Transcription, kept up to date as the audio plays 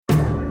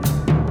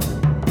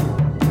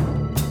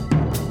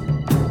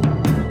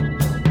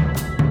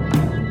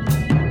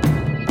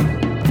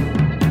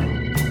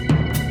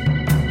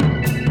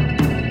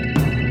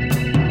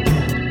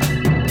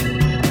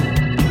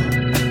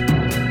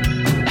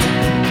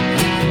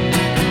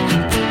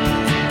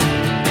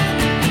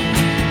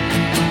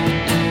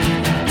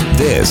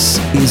This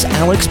is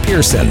Alex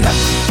Pearson.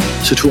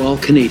 So to all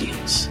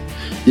Canadians,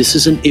 this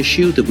is an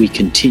issue that we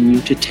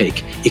continue to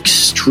take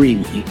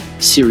extremely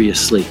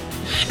seriously,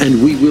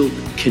 and we will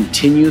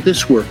continue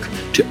this work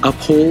to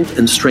uphold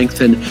and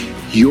strengthen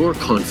your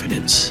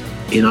confidence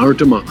in our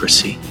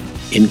democracy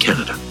in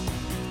Canada.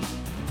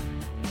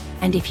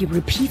 And if he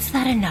repeats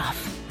that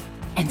enough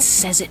and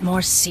says it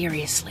more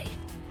seriously,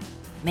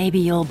 maybe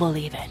you'll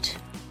believe it.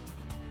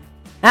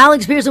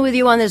 Alex Pearson with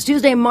you on this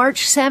Tuesday,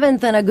 March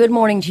 7th, and a good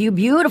morning to you.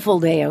 Beautiful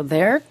day out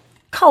there.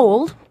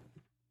 Cold,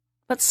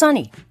 but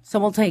sunny, so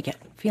we'll take it.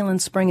 Feeling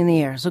spring in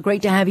the air. So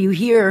great to have you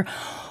here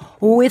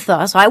with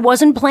us. I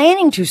wasn't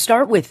planning to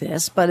start with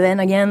this, but then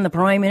again, the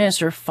Prime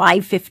Minister,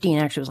 5:15,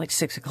 actually it was like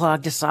 6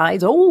 o'clock,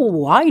 decides,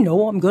 I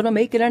know I'm going to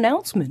make an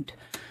announcement.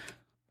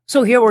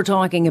 So here we're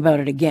talking about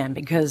it again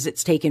because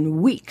it's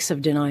taken weeks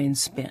of deny and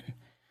spin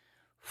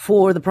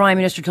for the Prime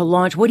Minister to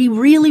launch what he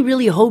really,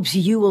 really hopes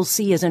you will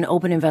see as an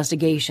open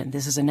investigation.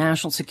 This is a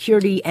National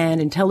Security and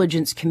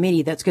Intelligence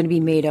Committee that's going to be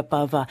made up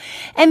of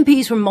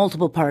MPs from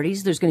multiple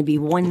parties. There's going to be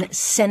one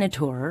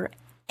senator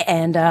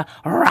and a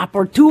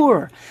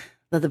rapporteur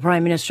that the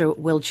Prime Minister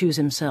will choose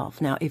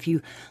himself. Now, if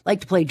you like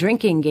to play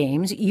drinking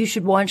games, you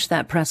should watch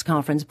that press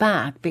conference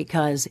back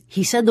because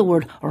he said the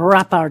word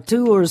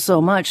rapporteur so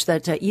much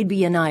that you'd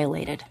be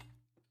annihilated.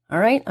 All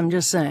right? I'm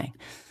just saying.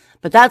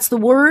 But that's the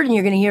word, and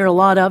you're going to hear a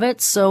lot of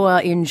it, so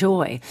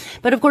enjoy.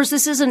 But, of course,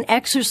 this is an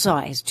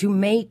exercise to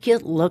make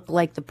it look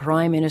like the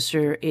Prime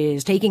Minister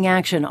is taking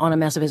action on a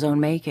mess of his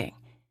own making.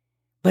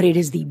 But it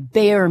is the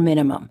bare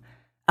minimum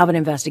of an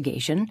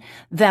investigation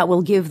that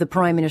will give the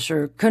Prime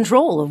Minister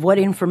control of what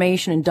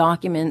information and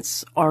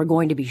documents are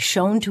going to be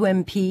shown to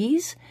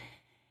MPs,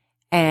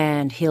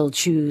 and he'll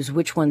choose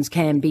which ones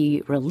can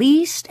be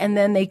released, and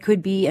then they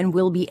could be and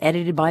will be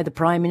edited by the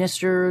Prime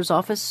Minister's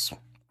office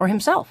or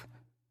himself.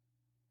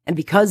 And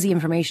because the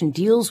information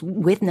deals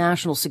with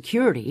national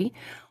security,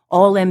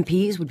 all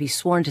MPs would be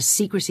sworn to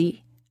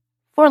secrecy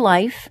for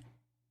life,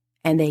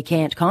 and they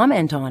can't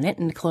comment on it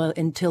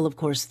until, of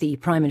course, the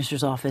Prime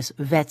Minister's office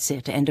vets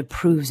it and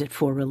approves it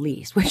for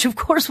release, which, of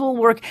course, will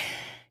work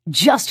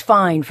just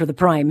fine for the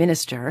Prime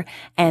Minister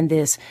and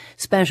this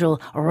special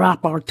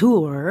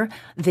rapporteur,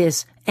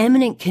 this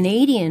eminent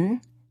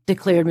Canadian,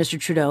 declared Mr.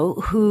 Trudeau,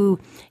 who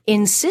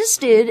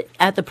insisted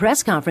at the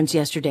press conference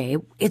yesterday,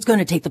 it's going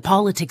to take the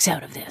politics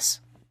out of this.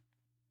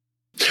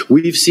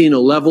 We've seen a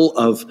level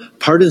of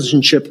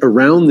partisanship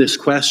around this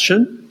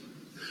question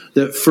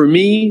that, for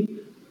me,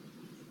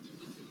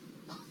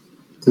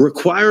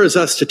 requires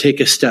us to take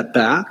a step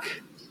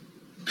back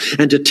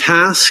and to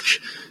task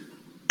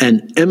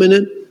an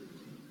eminent,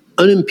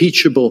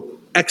 unimpeachable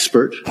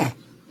expert,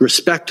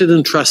 respected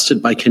and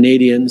trusted by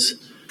Canadians,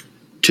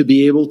 to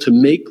be able to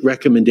make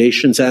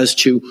recommendations as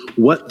to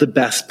what the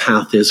best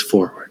path is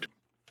forward.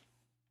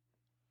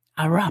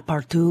 A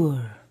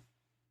rapporteur.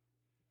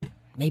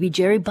 Maybe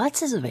Jerry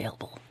Butts is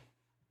available.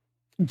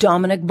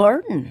 Dominic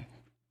Barton.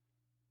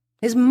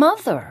 His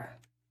mother.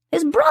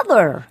 His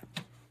brother.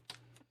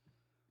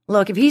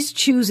 Look, if he's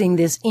choosing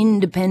this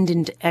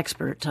independent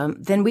expert,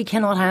 then we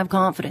cannot have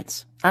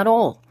confidence at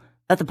all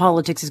that the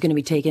politics is going to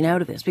be taken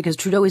out of this, because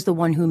Trudeau is the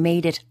one who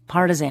made it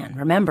partisan.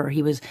 Remember,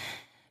 he was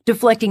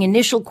deflecting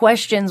initial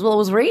questions. Well, it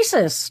was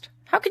racist.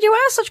 How could you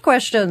ask such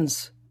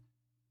questions?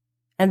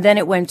 And then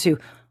it went to,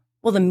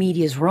 well, the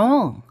media's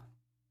wrong.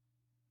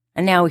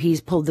 And now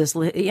he's pulled this,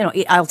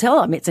 I'll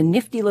tell him it's a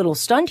nifty little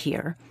stunt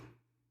here,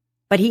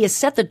 but he has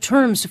set the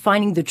terms to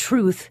finding the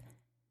truth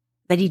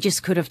that he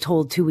just could have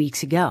told 2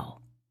 weeks ago.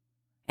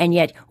 And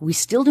yet we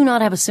still do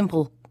not have a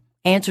simple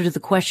answer to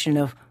the question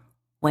of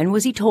when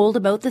was he told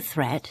about the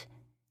threat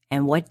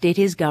and what did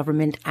his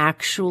government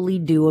actually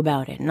do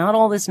about it? Not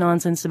all this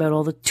nonsense about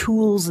all the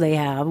tools they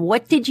have.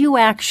 What did you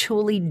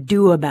actually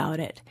do about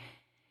it?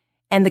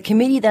 And the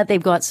committee that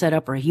they've got set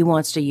up or he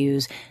wants to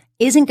use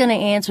isn't going to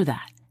answer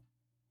that.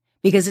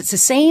 Because it's the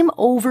same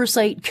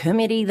oversight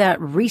committee that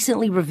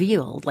recently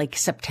revealed, like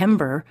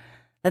September,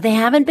 that they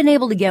haven't been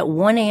able to get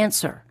one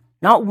answer,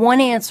 not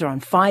one answer on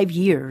 5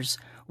 years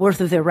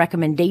worth of their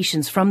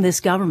recommendations from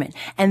this government.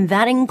 And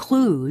that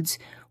includes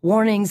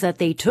warnings that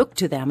they took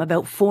to them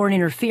about foreign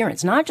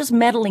interference, not just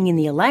meddling in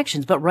the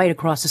elections, but right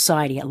across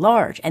society at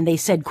large. And they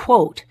said,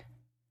 quote,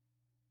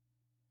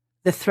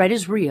 the threat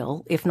is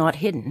real, if not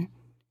hidden.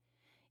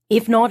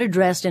 If not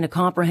addressed in a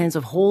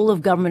comprehensive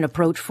whole-of-government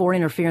approach,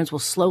 foreign interference will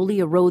slowly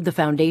erode the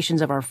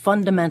foundations of our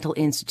fundamental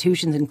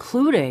institutions,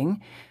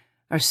 including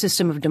our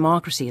system of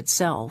democracy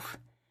itself.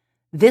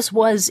 This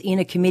was in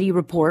a committee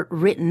report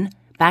written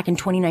back in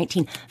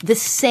 2019. The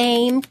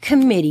same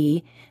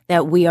committee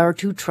that we are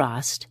to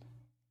trust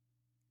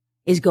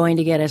is going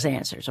to get us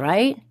answers,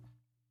 right?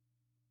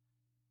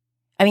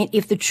 I mean,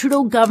 if the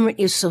Trudeau government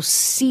is so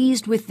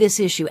seized with this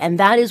issue, and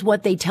that is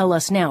what they tell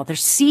us now, they're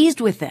seized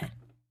with it,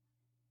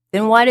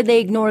 then why did they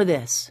ignore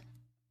this?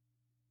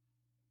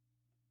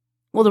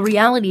 Well, the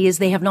reality is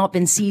they have not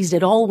been seized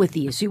at all with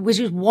the issue, which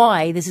is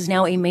why this is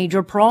now a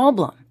major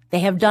problem. They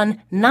have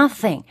done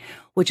nothing,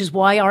 which is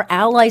why our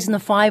allies in the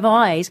Five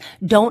Eyes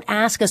don't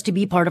ask us to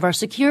be part of our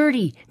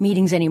security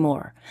meetings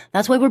anymore.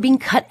 That's why we're being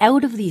cut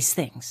out of these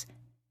things.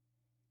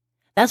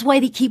 That's why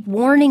they keep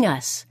warning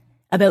us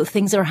about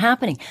things that are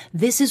happening.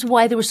 This is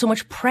why there was so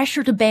much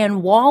pressure to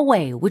ban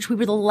Huawei, which we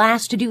were the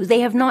last to do.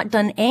 They have not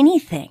done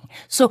anything.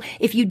 So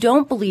if you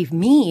don't believe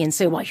me and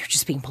say, well, you're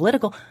just being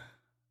political,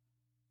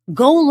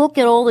 go look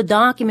at all the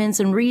documents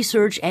and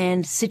research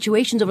and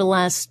situations over the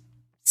last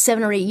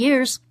 7 or 8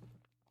 years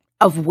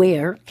of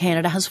where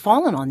Canada has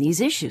fallen on these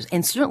issues.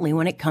 And certainly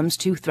when it comes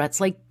to threats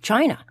like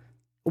China,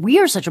 we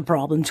are such a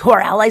problem to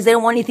our allies. They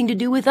don't want anything to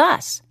do with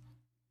us.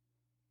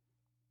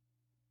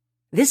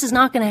 This is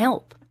not going to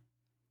help.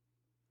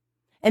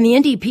 And the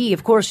NDP,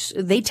 of course,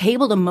 they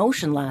tabled a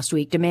motion last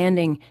week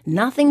demanding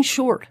nothing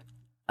short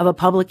of a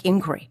public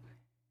inquiry.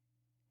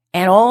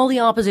 And all the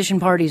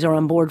opposition parties are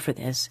on board for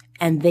this.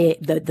 And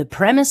the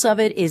premise of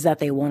it is that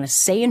they want to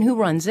say in who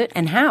runs it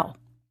and how.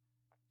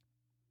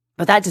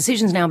 But that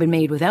decision's now been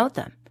made without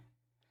them.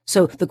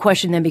 So the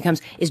question then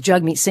becomes, is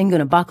Jagmeet Singh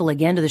going to buckle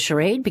again to the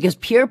charade? Because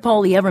Pierre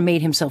Poilievre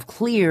made himself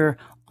clear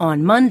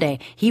on Monday,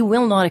 he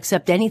will not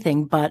accept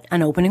anything but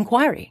an open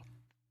inquiry.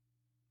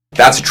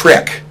 That's a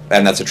trick,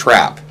 and that's a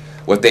trap.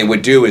 What they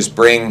would do is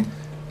bring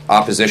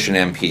opposition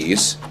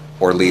MPs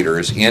or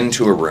leaders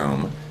into a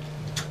room,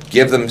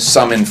 give them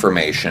some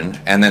information,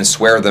 and then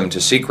swear them to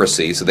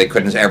secrecy so they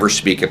couldn't ever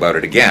speak about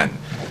it again.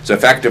 So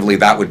effectively,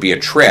 that would be a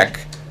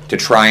trick to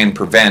try and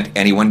prevent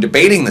anyone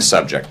debating the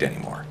subject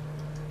anymore.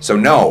 So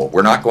no,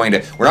 we're not going to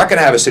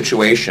have a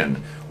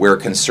situation where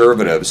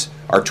conservatives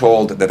are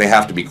told that they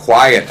have to be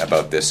quiet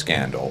about this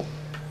scandal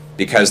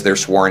because they're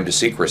sworn to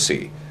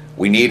secrecy.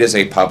 We need is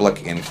a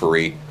public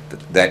inquiry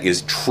that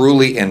is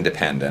truly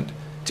independent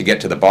to get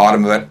to the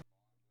bottom of it.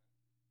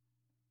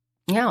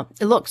 Yeah,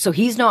 look, so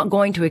he's not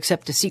going to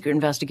accept a secret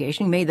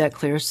investigation. He made that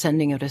clear,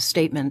 sending out a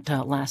statement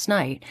last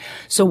night.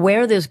 So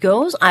where this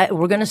goes,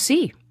 we're going to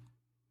see.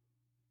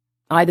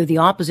 Either the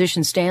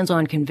opposition stands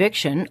on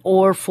conviction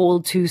or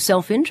fold to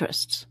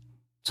self-interests.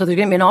 So there's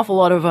going to be an awful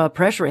lot of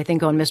pressure, I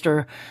think, on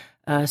Mr.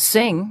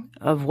 Singh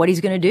of what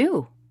he's going to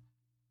do.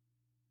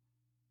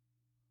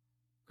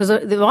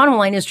 Because the bottom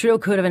line is Trudeau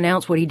could have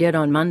announced what he did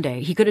on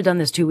Monday. He could have done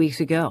this 2 weeks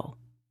ago.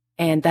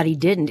 And that he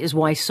didn't is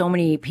why so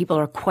many people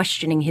are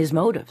questioning his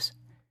motives.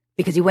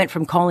 Because he went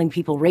from calling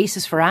people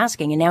racist for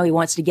asking, and now he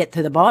wants to get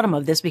to the bottom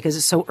of this because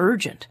it's so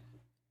urgent.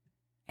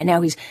 And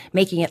now he's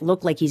making it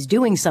look like he's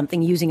doing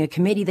something using a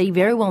committee that he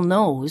very well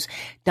knows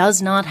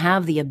does not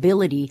have the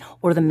ability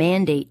or the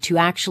mandate to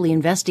actually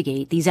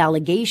investigate these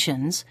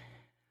allegations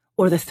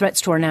or the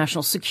threats to our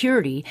national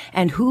security,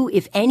 and who,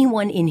 if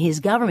anyone in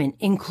his government,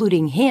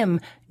 including him,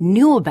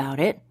 knew about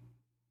it,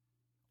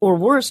 or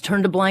worse,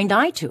 turned a blind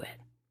eye to it.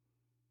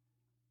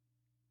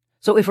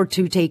 So if we're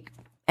to take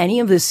any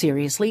of this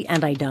seriously,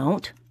 and I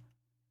don't,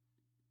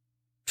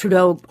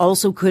 Trudeau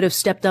also could have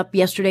stepped up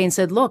yesterday and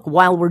said, look,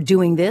 while we're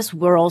doing this,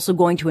 we're also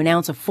going to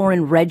announce a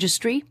foreign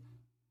registry.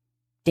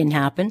 Didn't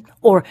happen.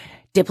 Or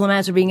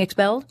diplomats are being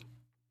expelled.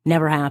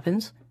 Never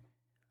happens.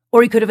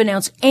 Or he could have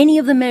announced any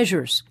of the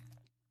measures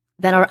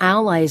that our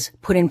allies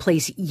put in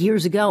place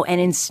years ago. And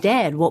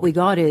instead, what we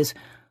got is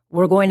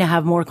we're going to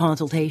have more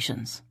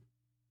consultations.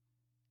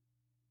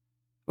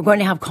 We're going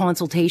to have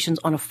consultations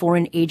on a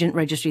foreign agent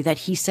registry that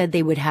he said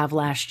they would have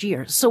last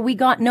year. So we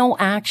got no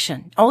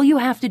action. All you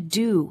have to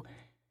do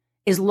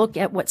is look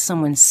at what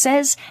someone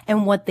says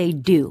and what they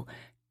do.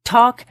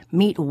 Talk,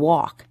 meet,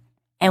 walk.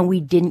 And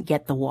we didn't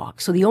get the walk.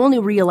 So the only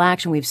real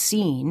action we've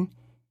seen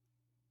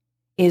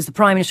is the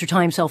Prime Minister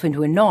tie himself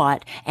into a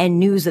knot and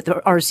news that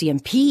the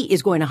RCMP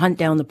is going to hunt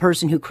down the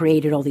person who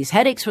created all these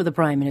headaches for the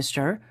Prime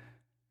Minister.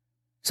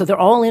 So they're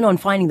all in on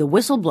finding the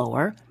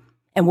whistleblower.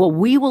 And what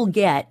we will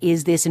get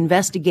is this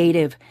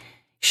investigative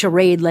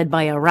charade led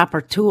by a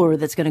rapporteur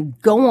that's going to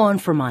go on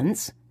for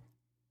months,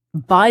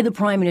 buy the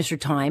Prime Minister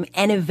time,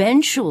 and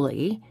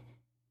eventually,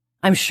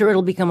 I'm sure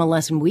it'll become a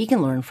lesson we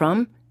can learn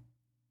from,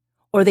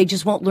 or they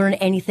just won't learn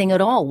anything at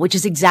all, which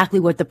is exactly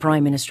what the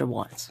Prime Minister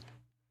wants.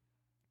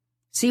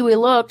 See, we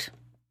looked.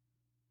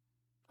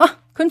 Oh,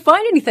 couldn't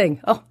find anything.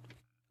 Oh,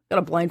 got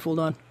a blindfold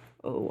on.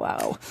 Oh,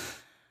 wow.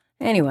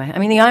 Anyway, I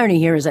mean, the irony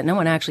here is that no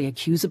one actually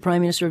accused the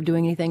Prime Minister of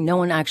doing anything. No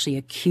one actually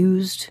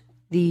accused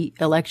the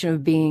election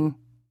of being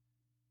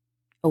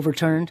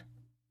overturned.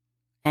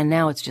 And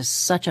now it's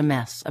just such a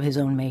mess of his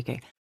own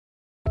making.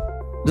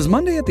 Does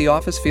Monday at the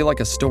office feel like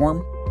a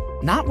storm?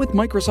 Not with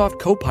Microsoft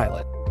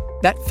Copilot.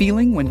 That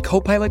feeling when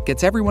Copilot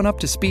gets everyone up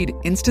to speed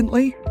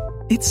instantly?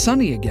 It's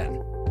sunny again.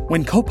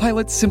 When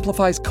Copilot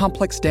simplifies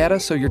complex data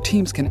so your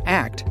teams can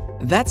act,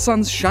 that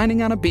sun's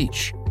shining on a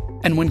beach.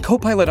 And when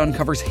Copilot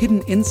uncovers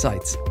hidden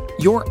insights,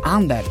 you're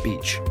on that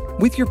beach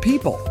with your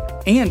people,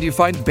 and you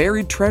find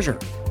buried treasure.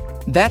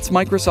 That's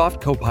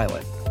Microsoft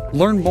Copilot.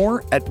 Learn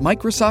more at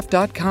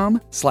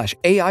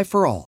Microsoft.com/AI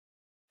for all.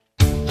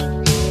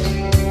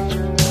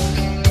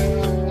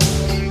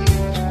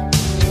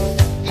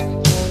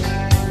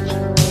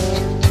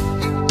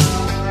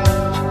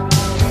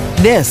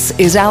 This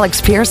is Alex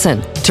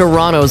Pearson,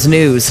 Toronto's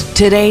News,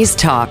 today's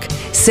talk,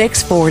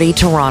 640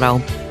 Toronto.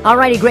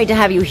 Alrighty, great to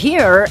have you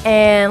here.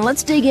 And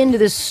let's dig into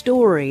this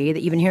story that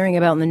you've been hearing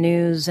about in the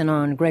news and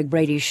on Greg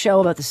Brady's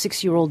show about the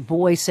 6-year-old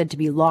boy said to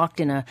be locked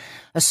in a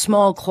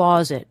small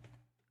closet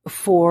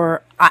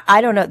for, I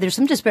don't know, there's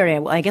some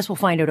disparity. I guess we'll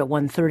find out at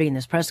 1:30 in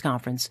this press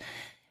conference.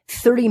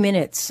 30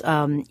 minutes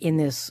in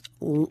this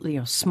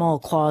small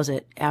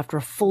closet after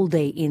a full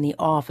day in the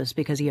office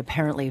because he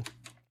apparently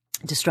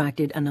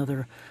distracted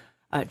another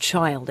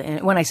child.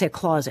 And when I say a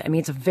closet, I mean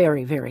it's a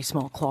very, very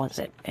small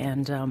closet.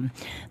 And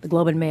the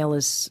Globe and Mail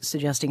is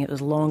suggesting it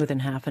was longer than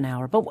half an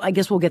hour. But I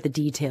guess we'll get the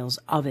details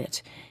of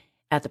it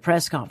at the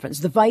press conference.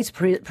 The vice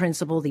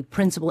principal, the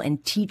principal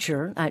and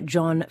teacher at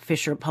John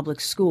Fisher Public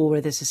School, where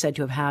this is said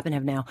to have happened,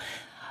 have now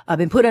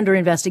been put under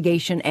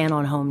investigation and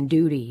on home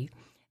duty.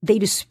 They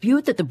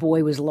dispute that the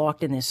boy was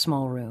locked in this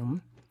small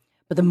room,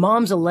 but the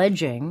mom's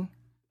alleging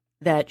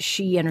that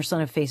she and her son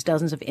have faced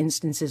dozens of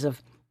instances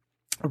of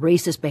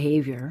racist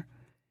behavior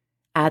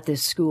at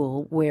this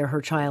school where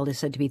her child is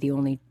said to be the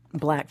only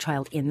black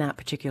child in that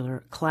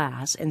particular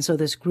class. And so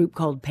this group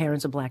called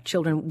Parents of Black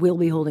Children will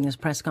be holding this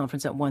press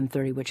conference at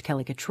 1:30, which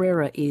Kelly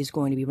Cutrera is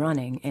going to be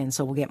running. And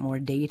so we'll get more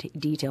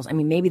details. I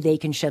mean, maybe they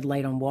can shed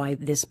light on why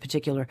this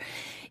particular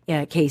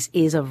case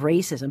is of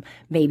racism.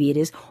 Maybe it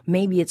is.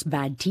 Maybe it's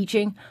bad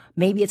teaching.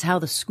 Maybe it's how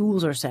the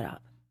schools are set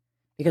up.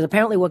 Because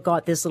apparently what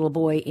got this little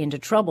boy into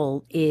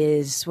trouble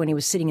is when he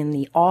was sitting in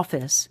the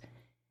office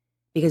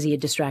because he had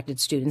distracted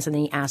students, and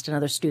then he asked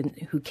another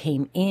student who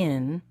came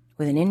in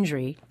with an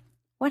injury,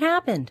 what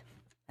happened?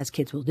 As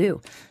kids will do.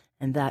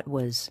 And that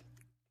was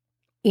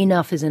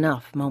enough is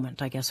enough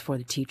moment, I guess, for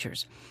the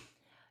teachers.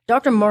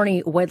 Dr.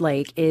 Marnie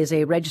Wedlake is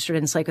a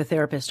registered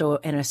psychotherapist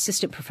and an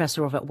assistant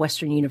professor over at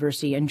Western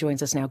University and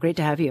joins us now. Great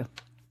to have you.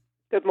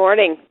 Good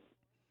morning.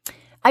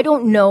 I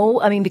don't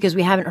know, I mean, because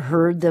we haven't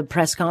heard the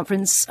press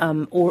conference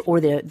or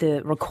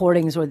the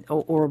recordings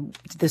or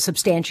the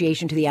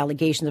substantiation to the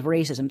allegations of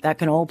racism. That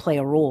can all play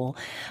a role.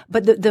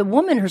 But the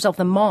woman herself,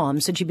 the mom,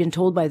 said she'd been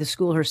told by the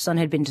school her son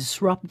had been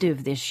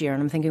disruptive this year.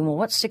 And I'm thinking, well,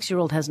 what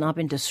 6-year-old has not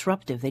been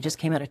disruptive? They just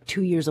came out of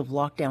 2 years of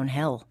lockdown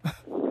hell.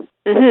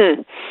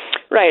 Mm-hmm.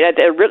 Right.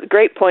 A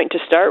great point to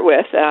start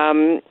with.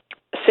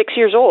 6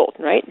 years old,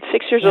 right?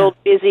 6 years old,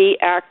 busy,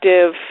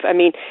 active. I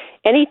mean,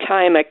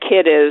 anytime a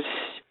kid is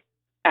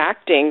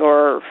acting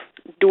or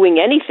doing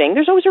anything,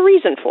 there's always a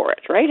reason for it,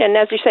 right? And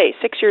as you say,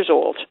 6 years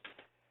old.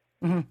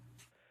 Mm-hmm.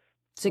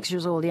 6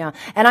 years old, yeah.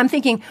 And I'm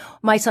thinking,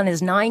 my son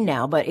is 9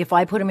 now, but if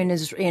I put him in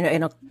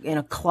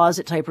a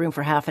closet type room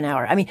for half an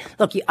hour, I mean,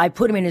 look, I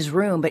put him in his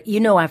room, but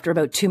after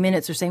about 2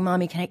 minutes, they're saying,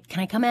 "Mommy, can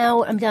I come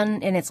out? I'm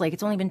done." And it's like,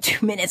 it's only been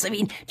 2 minutes. I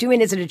mean, 2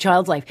 minutes in a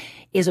child's life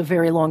is a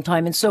very long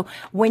time. And so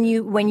when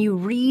you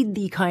read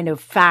the kind of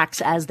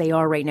facts as they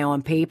are right now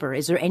on paper,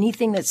 is there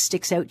anything that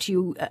sticks out to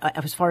you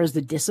as far as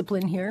the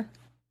discipline here?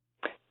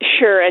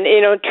 Sure, and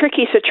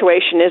tricky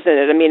situation, isn't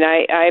it? I mean,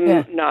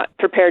 I'm not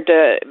prepared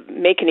to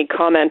make any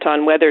comment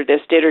on whether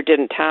this did or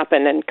didn't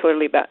happen, and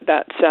clearly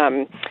that's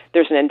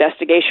there's an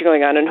investigation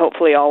going on, and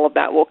hopefully all of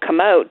that will come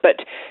out.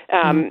 But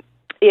any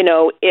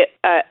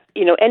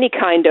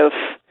kind of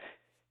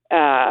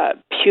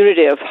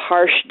punitive,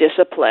 harsh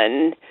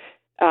discipline.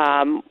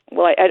 I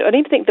don't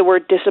even think the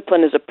word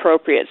discipline is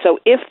appropriate. So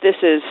if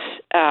this is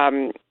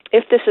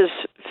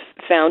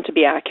found to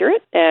be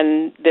accurate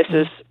and this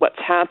is what's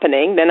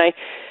happening, then I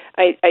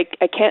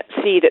can't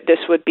see that this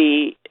would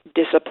be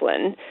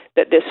discipline,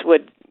 that this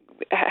would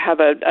have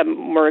a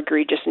more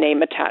egregious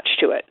name attached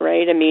to it,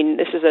 right? I mean,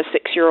 this is a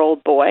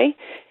 6-year-old boy,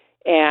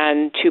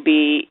 and to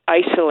be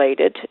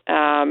isolated,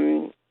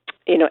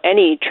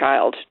 any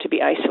child to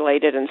be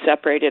isolated and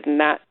separated in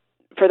that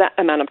for that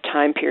amount of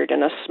time period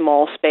in a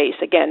small space.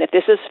 Again, if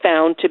this is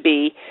found to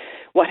be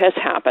what has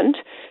happened,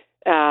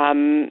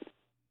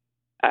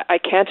 I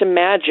can't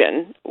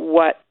imagine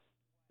what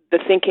the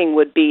thinking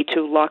would be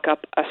to lock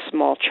up a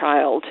small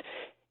child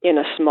in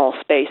a small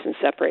space and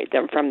separate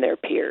them from their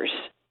peers.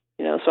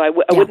 So I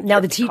wouldn't now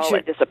the teacher call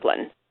it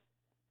discipline.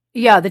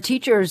 Yeah, the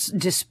teachers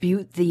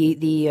dispute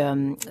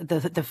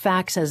the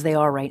facts as they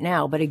are right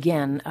now. But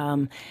again,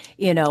 on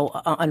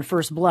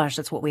first blush,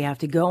 that's what we have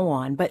to go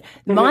on. But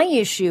my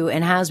issue,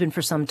 and has been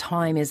for some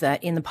time, is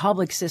that in the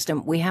public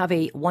system, we have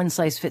a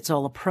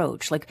one-size-fits-all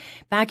approach. Like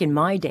back in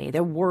my day,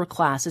 there were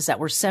classes that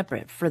were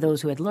separate for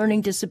those who had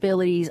learning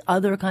disabilities,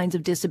 other kinds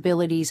of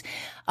disabilities.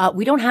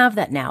 We don't have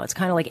that now. It's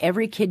kind of like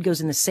every kid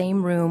goes in the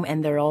same room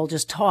and they're all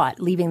just taught,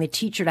 leaving the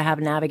teacher to have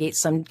to navigate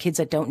some kids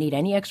that don't need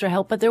any extra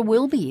help. But there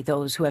will be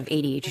those who have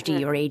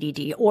ADHD or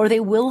ADD, or they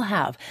will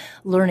have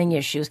learning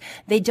issues.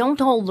 They don't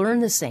all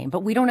learn the same,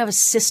 but we don't have a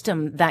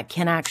system that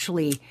can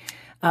actually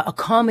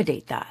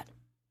accommodate that.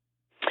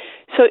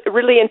 So, a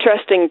really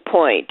interesting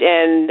point,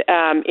 and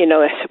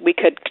we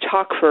could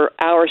talk for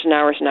hours and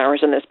hours and hours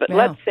on this. But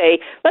let's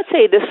say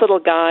this little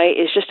guy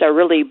is just a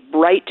really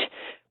bright,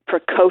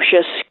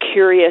 precocious,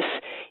 curious,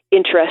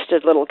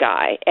 interested little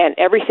guy, and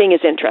everything is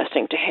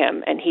interesting to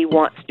him, and he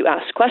wants to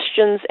ask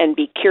questions and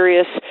be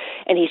curious,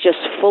 and he's just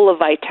full of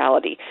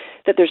vitality,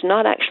 that there's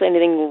not actually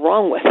anything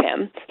wrong with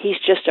him. He's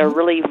just a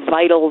really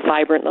vital,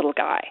 vibrant little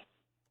guy.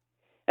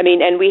 I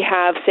mean, and we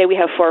have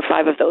 4 or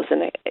 5 of those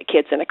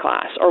kids in a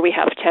class, or we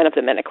have 10 of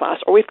them in a class,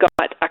 or we've got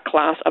a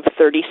class of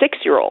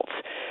 36-year-olds.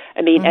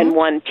 I mean, and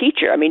one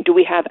teacher. I mean, do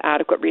we have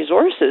adequate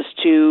resources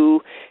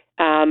to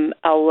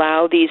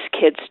allow these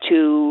kids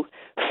to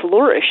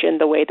flourish in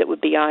the way that would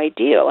be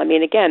ideal? I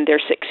mean, again,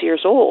 they're 6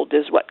 years old.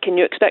 What can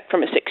you expect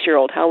from a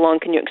 6-year-old? How long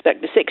can you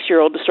expect a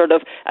 6-year-old to sort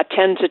of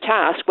attend to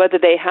task, whether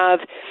they have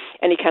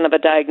any kind of a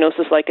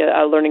diagnosis like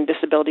a learning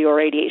disability or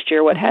ADHD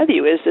or what have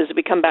you? Is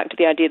we come back to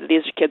the idea that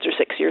these kids are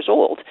 6 years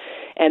old,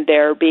 and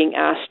they're being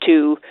asked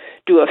to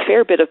do a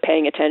fair bit of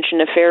paying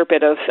attention, a fair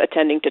bit of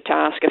attending to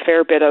task, a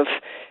fair bit of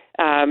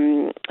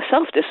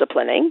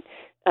self-disciplining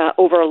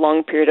over a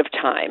long period of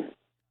time.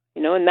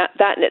 You know, and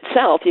that in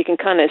itself, you can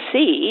kind of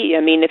see. I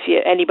mean, if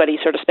anybody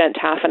sort of spent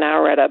half an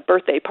hour at a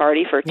birthday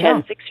party for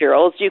 10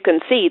 6-year-olds, you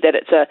can see that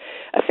it's a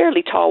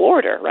fairly tall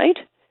order, right?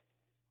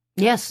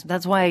 Yes,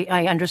 that's why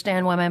I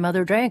understand why my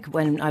mother drank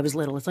when I was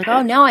little. It's like,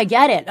 oh, now I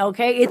get it.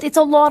 Okay. It's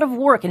a lot of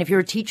work. And if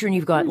you're a teacher and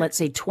you've got, let's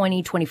say,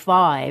 20,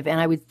 25, and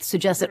I would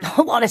suggest that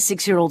a lot of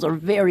 6-year-olds are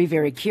very,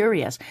 very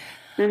curious.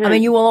 I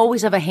mean, you will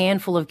always have a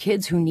handful of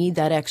kids who need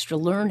that extra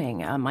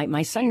learning.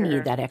 My son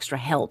needed that extra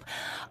help.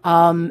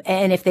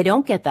 And if they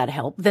don't get that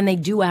help, then they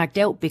do act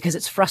out because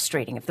it's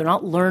frustrating. If they're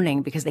not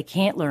learning because they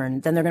can't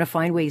learn, then they're going to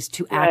find ways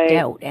to act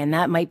out. And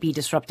that might be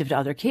disruptive to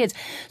other kids.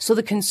 So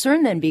the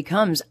concern then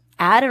becomes,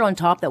 added on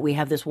top that we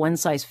have this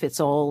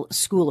one-size-fits-all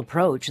school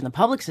approach in the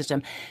public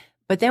system,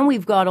 but then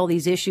we've got all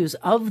these issues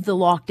of the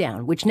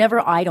lockdown, which never,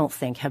 I don't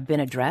think, have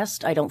been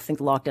addressed. I don't think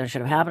the lockdown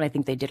should have happened. I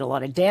think they did a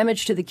lot of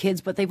damage to the kids,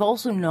 but they've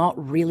also not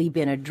really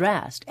been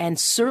addressed. And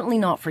certainly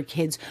not for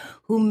kids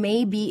who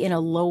may be in a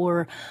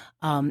lower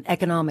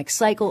economic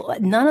cycle.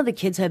 None of the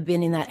kids have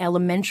been in that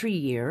elementary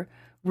year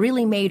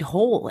really made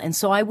whole. And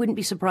so I wouldn't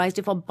be surprised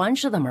if a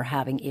bunch of them are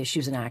having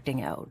issues and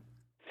acting out.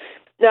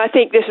 No, I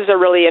think this is a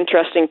really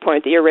interesting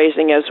point that you're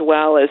raising as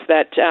well, is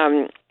that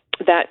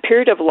that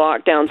period of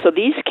lockdown. So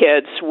these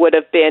kids would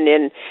have been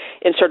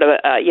in sort of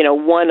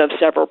one of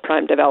several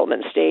prime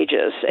development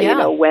stages. Yeah. You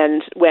know,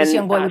 when this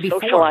young boy would be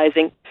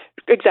socializing. 4.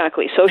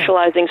 Exactly.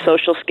 Socializing,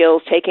 social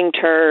skills, taking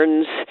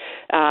turns,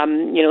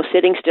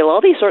 sitting still, all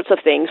these sorts of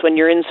things when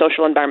you're in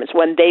social environments,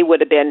 when they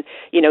would have been,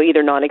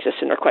 either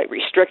non-existent or quite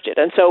restricted.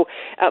 And so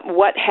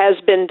what has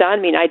been done,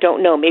 I mean, I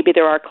don't know. Maybe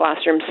there are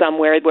classrooms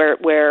somewhere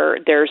where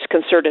there's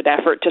concerted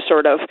effort to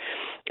sort of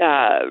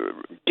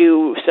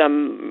do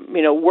some,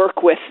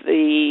 work with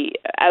the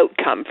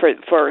outcome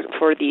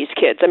for these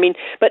kids. I mean,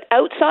 but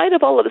outside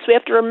of all of this, we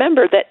have to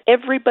remember that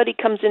everybody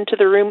comes into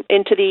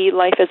the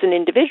life as an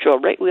individual,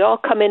 right? We all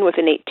come in with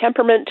innate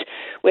temperament,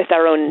 with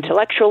our own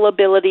intellectual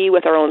ability,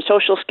 with our own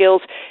social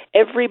skills.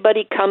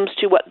 Everybody comes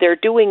to what they're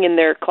doing in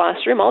their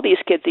classroom. All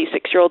these kids, these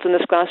 6-year-olds in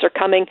this class, are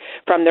coming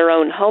from their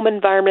own home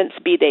environments,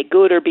 be they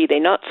good or be they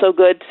not so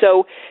good.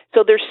 So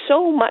there's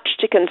so much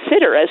to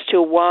consider as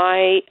to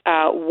why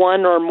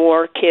one or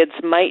more kids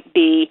might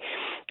be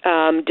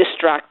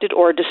distracted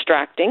or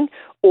distracting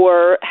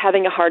or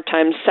having a hard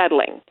time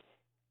settling.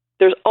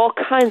 There's all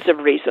kinds of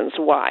reasons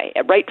why,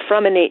 right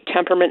from innate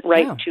temperament,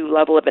 to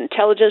level of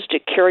intelligence, to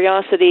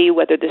curiosity,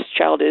 whether this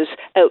child is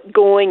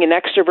outgoing and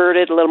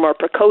extroverted, a little more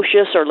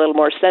precocious, or a little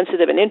more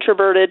sensitive and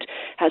introverted,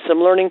 has some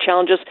learning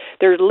challenges.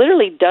 There are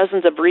literally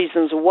dozens of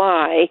reasons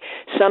why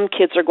some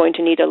kids are going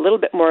to need a little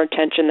bit more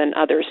attention than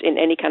others in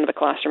any kind of a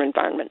classroom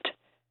environment.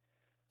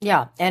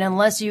 Yeah, and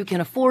unless you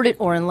can afford it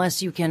or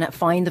unless you can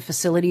find the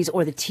facilities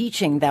or the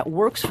teaching that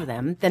works for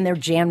them, then they're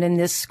jammed in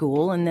this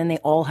school and then they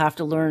all have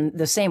to learn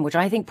the same, which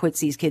I think puts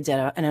these kids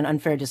at an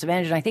unfair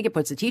disadvantage. And I think it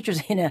puts the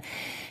teachers in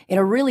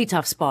a really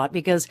tough spot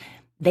because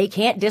they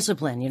can't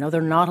discipline.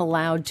 They're not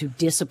allowed to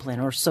discipline,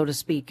 or so to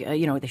speak,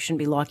 they shouldn't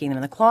be locking them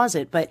in the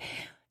closet. But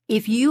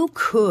if you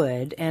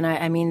could, and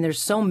I mean,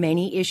 there's so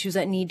many issues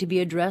that need to be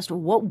addressed,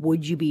 what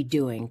would you be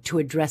doing to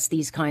address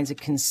these kinds of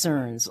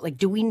concerns? Like,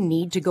 do we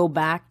need to go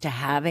back to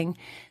having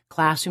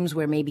classrooms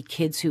where maybe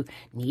kids who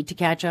need to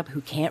catch up,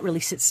 who can't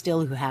really sit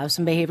still, who have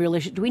some behavioral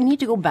issues, do we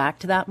need to go back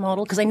to that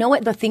model? Because I know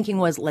what the thinking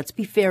was, let's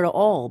be fair to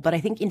all, but I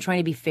think in trying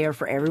to be fair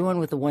for everyone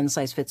with the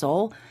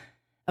one-size-fits-all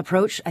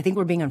approach, I think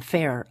we're being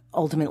unfair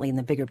ultimately in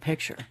the bigger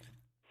picture.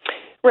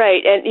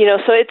 Right, and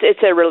so it's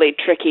a really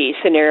tricky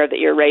scenario that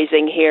you're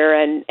raising here,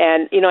 and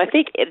I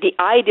think the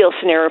ideal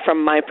scenario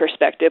from my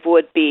perspective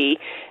would be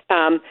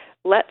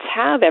let's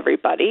have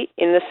everybody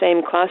in the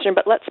same classroom,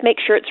 but let's make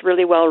sure it's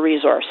really well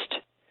resourced.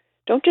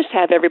 Don't just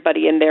have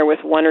everybody in there with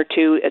 1 or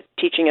 2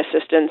 teaching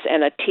assistants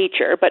and a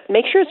teacher, but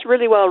make sure it's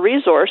really well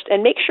resourced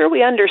and make sure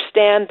we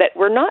understand that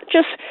we're not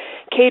just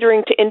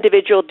catering to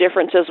individual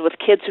differences with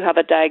kids who have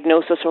a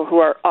diagnosis or who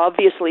are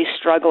obviously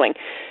struggling,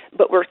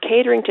 but we're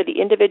catering to the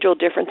individual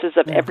differences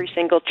of every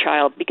single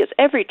child, because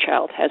every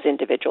child has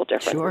individual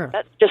differences. Sure.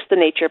 That's just the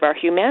nature of our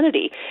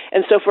humanity.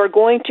 And so if we're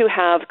going to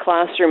have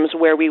classrooms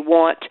where we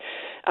want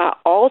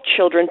all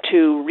children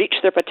to reach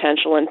their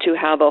potential and to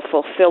have a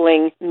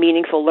fulfilling,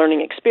 meaningful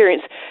learning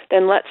experience,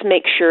 then let's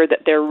make sure that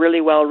they're really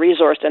well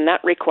resourced, and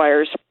that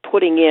requires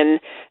putting in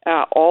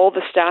all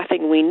the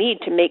staffing we need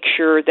to make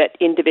sure that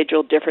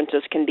individual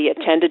differences can be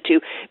attended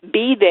to,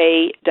 be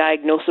they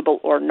diagnosable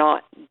or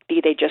not, be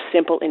they just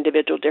simple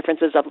individual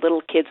differences of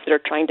little kids that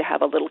are trying to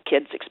have a little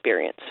kid's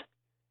experience.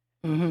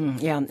 Mm-hmm.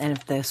 Yeah, and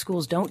if the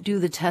schools don't do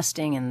the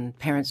testing and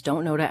parents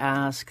don't know to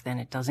ask, then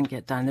it doesn't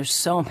get done. There's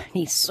so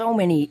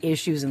many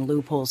issues and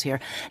loopholes here.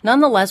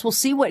 Nonetheless, we'll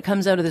see what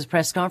comes out of this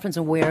press conference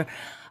and where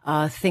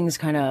things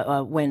kind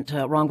of went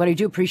wrong. But I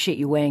do appreciate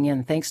you weighing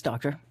in. Thanks,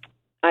 Doctor.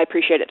 I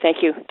appreciate it. Thank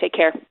you. Take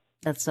care.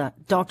 That's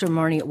Dr.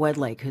 Marnie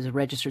Wedlake, who's a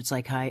registered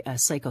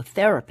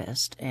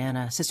psychotherapist and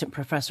assistant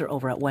professor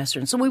over at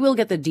Western. So we will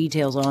get the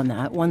details on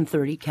that.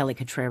 1:30, Kelly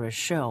Contreras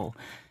show.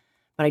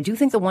 But I do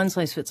think the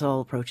one-size-fits-all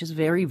approach is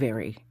very,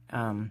 very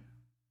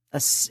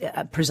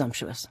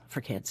presumptuous for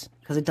kids,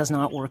 because it does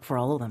not work for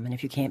all of them. And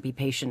if you can't be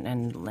patient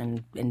and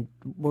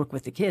work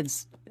with the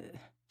kids,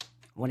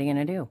 what are you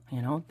going to do?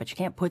 But you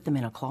can't put them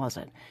in a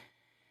closet.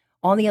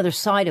 On the other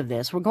side of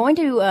this, we're going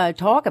to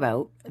talk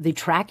about the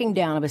tracking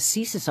down of a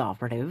CSIS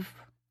operative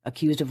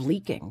accused of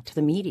leaking to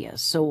the media.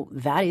 So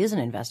that is an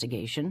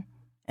investigation.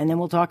 And then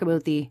we'll talk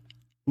about the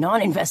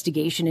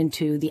non-investigation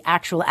into the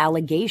actual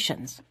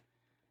allegations.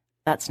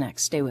 That's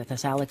next. Stay with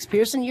us. Alex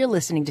Pearson, you're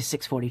listening to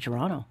 640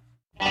 Toronto.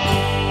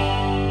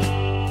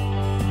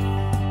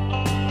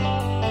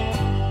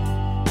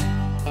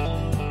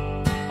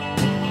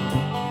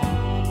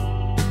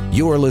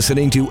 You're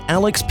listening to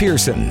Alex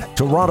Pearson,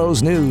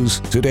 Toronto's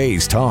News,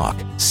 Today's Talk,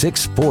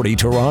 640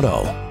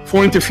 Toronto.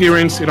 Foreign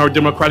interference in our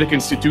democratic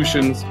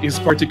institutions is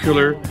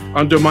particular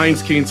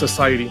undermines Canadian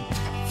society.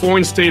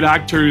 Foreign state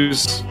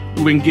actors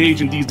who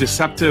engage in these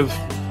deceptive,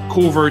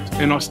 covert,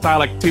 and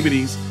hostile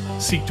activities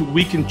seek to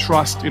weaken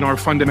trust in our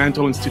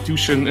fundamental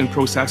institution and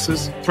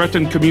processes,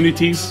 threaten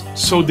communities,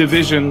 sow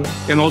division,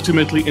 and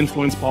ultimately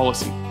influence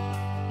policy.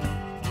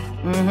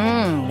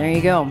 There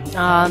you go.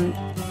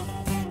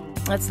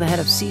 That's the head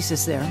of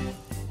CSIS there,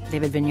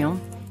 David Vigneault.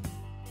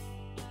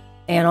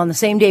 And on the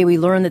same day, we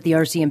learned that the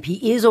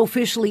RCMP is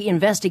officially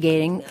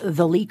investigating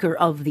the leaker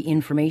of the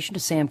information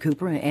to Sam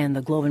Cooper and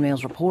the Globe and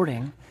Mail's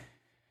reporting.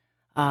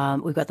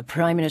 We've got the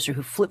Prime Minister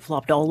who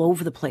flip-flopped all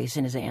over the place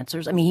in his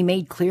answers. I mean, he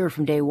made clear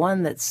from day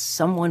one that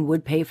someone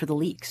would pay for the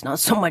leaks, not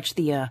so much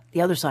the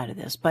other side of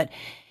this. But,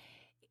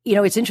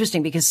 it's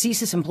interesting because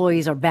CSIS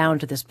employees are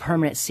bound to this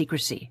permanent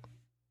secrecy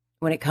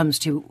when it comes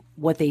to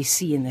what they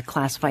see in the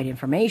classified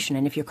information.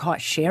 And if you're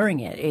caught sharing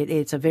it,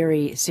 it's a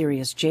very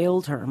serious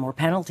jail term or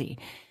penalty.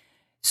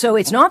 So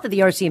it's not that the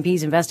RCMP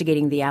is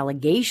investigating the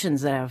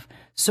allegations that have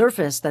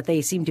surfaced that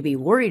they seem to be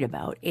worried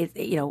about.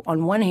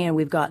 On one hand,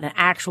 we've got an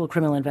actual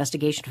criminal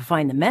investigation to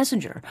find the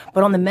messenger,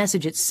 but on the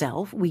message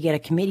itself, we get a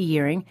committee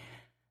hearing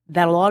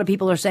that a lot of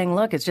people are saying,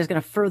 look, it's just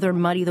going to further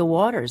muddy the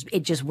waters.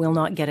 It just will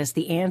not get us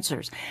the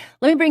answers.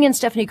 Let me bring in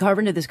Stephanie Carver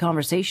into this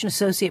conversation,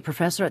 associate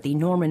professor at the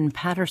Norman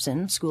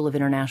Paterson School of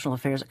International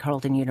Affairs at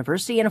Carleton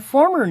University and a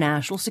former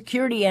national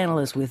security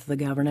analyst with the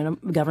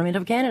Government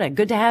of Canada.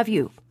 Good to have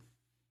you.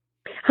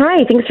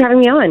 Hi, thanks for having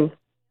me on.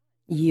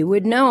 You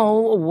would know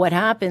what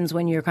happens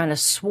when you're kind of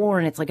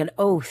sworn. It's like an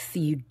oath.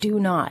 You do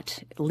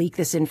not leak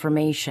this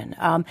information.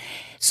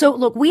 So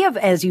look, we have,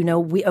 as you know,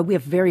 we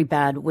have very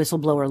bad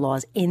whistleblower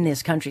laws in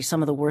this country.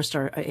 Some of the worst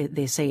are,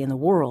 they say, in the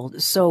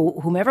world.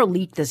 So whomever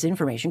leaked this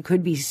information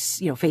could be,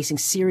 facing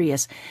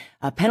serious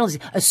penalties,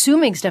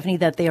 assuming, Stephanie,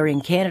 that they are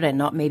in Canada and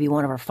not maybe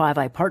one of our Five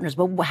Eye partners.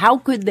 But how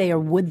could they or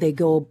would they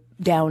go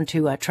down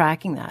to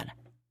tracking that?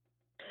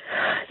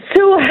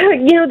 So,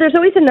 there's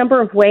always a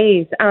number of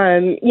ways.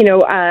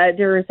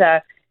 There's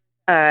a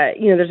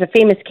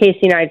famous case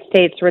in the United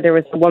States where there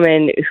was a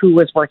woman who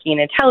was working in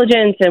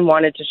intelligence and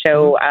wanted to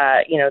show,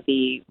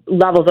 the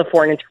levels of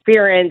foreign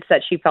interference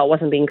that she felt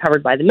wasn't being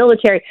covered by the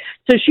military.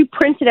 So she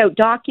printed out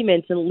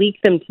documents and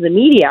leaked them to the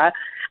media.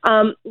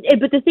 But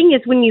the thing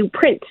is, when you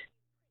print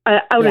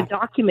out a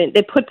document,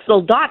 it puts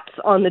little dots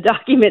on the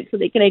document so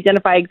they can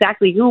identify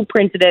exactly who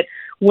printed it,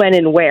 when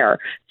and where.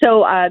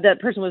 So that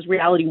person was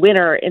Reality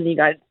Winner in the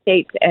United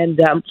States, and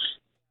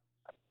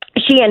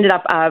she ended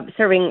up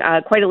serving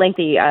quite a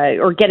lengthy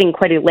or getting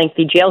quite a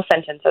lengthy jail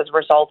sentence as a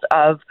result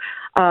of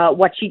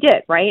what she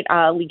did, right?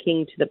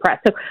 Leaking to the press.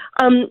 So,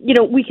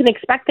 we can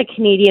expect that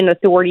Canadian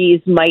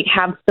authorities might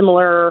have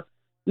similar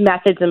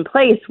methods in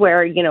place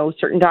where,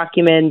 certain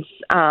documents,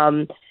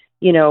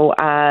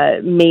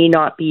 may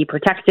not be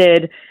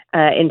protected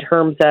in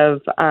terms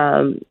of,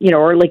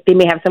 or like they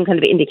may have some kind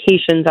of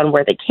indications on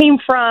where they came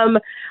from,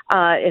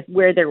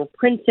 where they were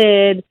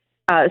printed.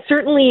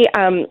 Certainly,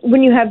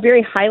 when you have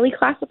very highly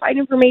classified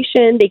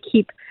information, they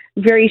keep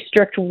very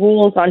strict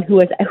rules on who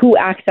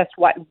accessed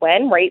what and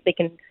when, right? They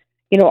can,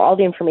 all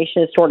the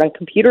information is stored on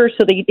computers,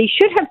 so they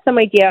should have some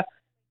idea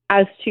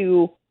as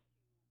to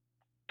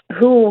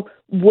who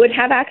would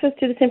have access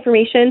to this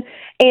information.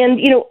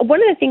 And,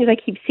 one of the things I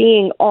keep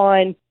seeing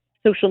on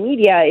social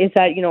media is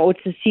that,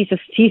 it's the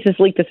CSIS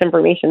leaked this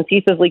information,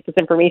 CSIS leaked this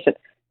information.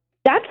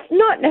 That's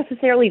not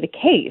necessarily the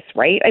case,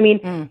 right? I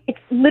mean, it's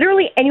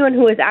literally anyone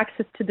who has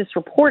access to this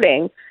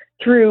reporting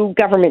through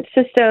government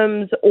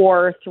systems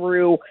or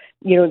through,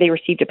 they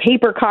received a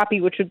paper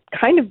copy, which would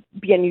kind of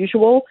be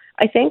unusual,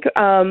 I think,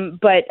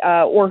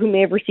 or who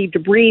may have received a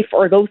brief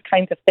or those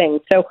kinds of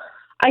things. So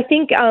I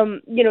think,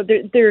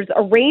 there's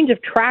a range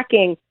of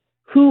tracking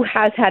who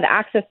has had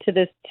access to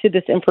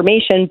this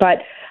information, but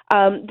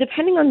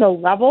depending on the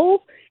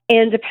level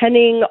and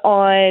depending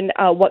on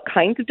what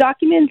kinds of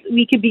documents,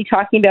 we could be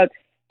talking about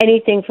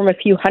anything from a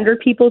few hundred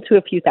people to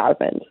a few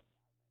thousand.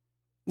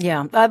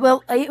 Yeah.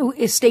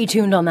 Stay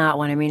tuned on that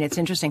one. I mean, it's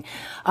interesting.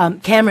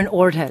 Cameron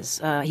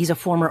Ortiz, he's a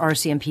former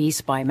RCMP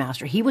spy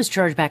master. He was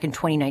charged back in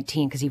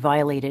 2019 because he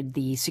violated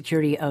the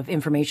Security of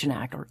Information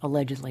Act, or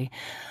allegedly.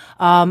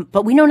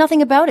 But we know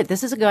nothing about it.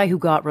 This is a guy who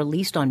got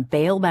released on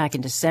bail back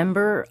in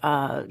December.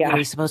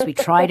 He's supposed to be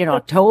tried in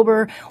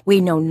October. We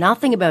know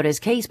nothing about his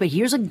case, but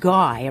here's a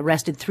guy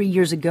arrested 3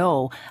 years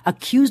ago,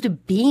 accused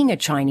of being a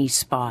Chinese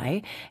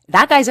spy.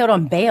 That guy's out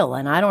on bail,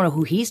 and I don't know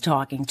who he's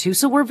talking to.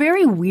 So we're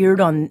very weird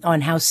on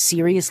how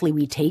seriously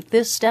we take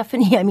this,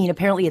 Stephanie. I mean,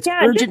 apparently it's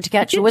urgent to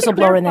catch the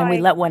whistleblower, and then we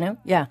let one out.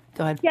 Yeah,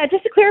 go ahead. Yeah,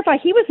 just to clarify,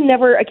 he was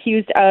never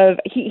accused of,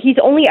 he's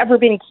only ever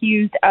been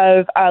accused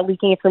of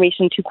leaking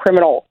information to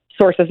criminal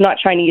sources, not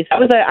Chinese. That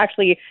was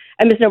actually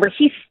a misnomer.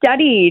 He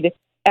studied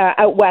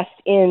out west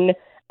in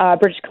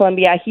British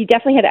Columbia. He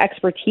definitely had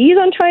expertise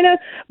on China,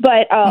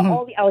 but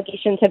all the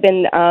allegations have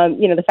been,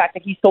 the fact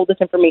that he sold this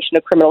information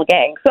to criminal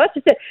gangs. So that's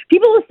just it.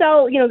 People will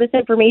sell, this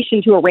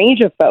information to a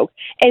range of folks.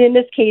 And in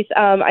this case,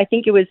 I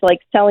think it was like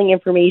selling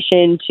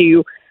information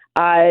to,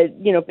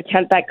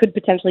 that could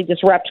potentially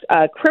disrupt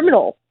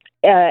criminal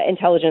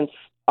intelligence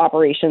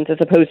operations as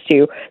opposed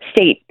to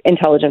state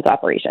intelligence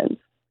operations.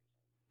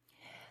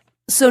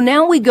 So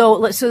now we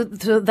go, so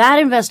that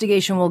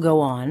investigation will go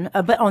on.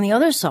 But on the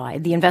other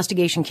side, the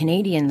investigation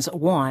Canadians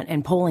want,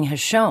 and polling has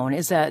shown,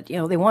 is that,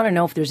 they want to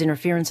know if there's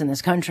interference in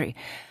this country.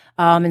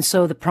 And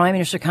so the Prime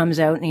Minister comes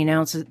out and he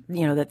announces,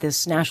 that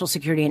this National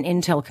Security and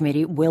Intel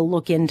Committee will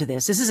look into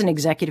this. This is an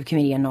executive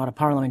committee and not a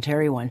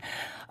parliamentary one.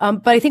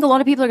 But I think a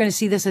lot of people are going to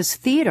see this as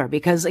theater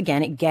because,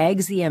 again, it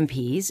gags the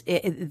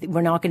MPs.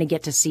 We're not going to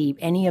get to see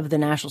any of the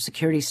national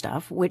security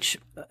stuff, which,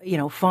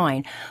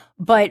 fine.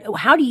 But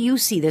how do you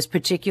see this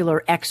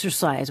particular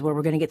exercise where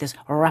we're going to get this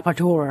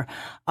rapporteur,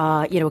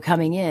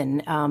 coming in?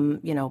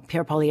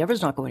 Pierre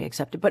Poilievre's not going to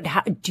accept it. But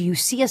do you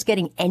see us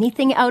getting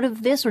anything out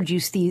of this, or do you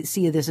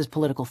see this as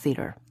political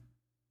theater?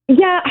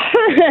 Yeah.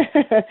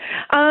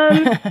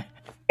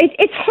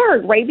 It's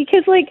hard, right?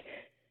 Because,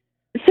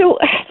 so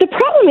the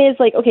problem is,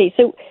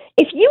 so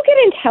if you get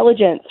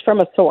intelligence from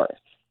a source,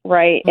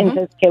 right, and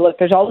says, okay, look,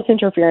 there's all this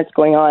interference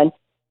going on,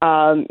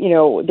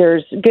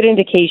 there's good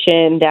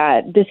indication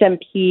that this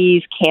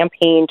MP's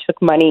campaign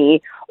took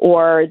money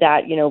or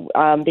that,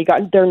 they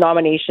got their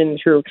nomination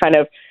through kind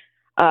of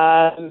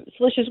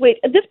salacious ways.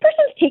 This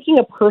person's taking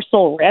a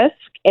personal risk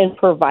in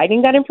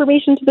providing that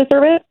information to the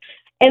service.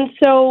 And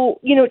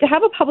so, to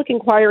have a public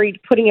inquiry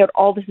putting out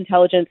all this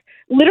intelligence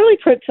literally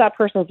puts that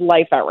person's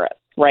life at risk,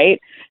 right?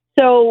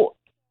 So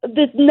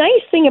the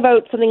nice thing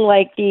about something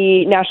like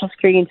the National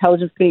Security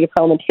Intelligence Committee of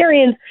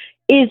Parliamentarians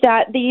is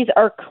that these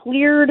are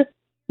cleared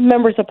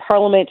members of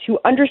Parliament who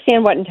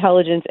understand what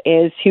intelligence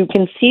is, who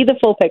can see the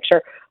full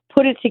picture,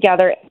 put it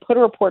together, put a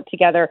report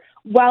together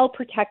while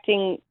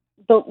protecting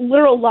the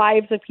literal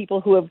lives of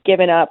people who have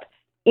given up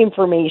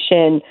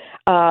information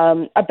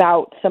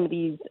about some of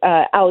these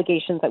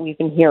allegations that we've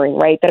been hearing,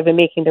 right, that have been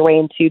making their way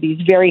into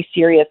these very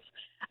serious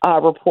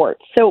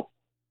reports. So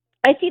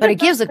I see, but it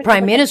gives the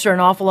Prime Minister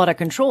an awful lot of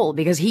control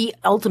because he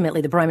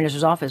ultimately, the Prime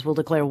Minister's office will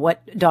declare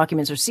what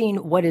documents are seen,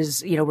 what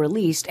is,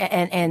 released,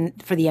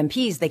 and for the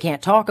MPs, they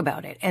can't talk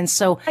about it. And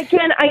so,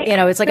 again,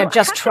 it's like a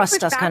just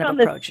trust us kind of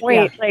approach.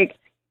 Yeah.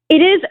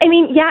 It is,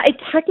 it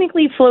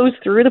technically flows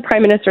through the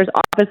Prime Minister's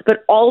office,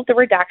 but all of the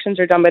redactions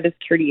are done by the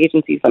security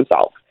agencies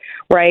themselves,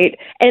 right?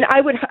 And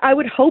I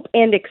would hope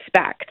and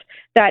expect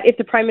that if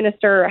the Prime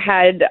Minister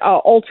had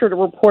altered a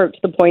report to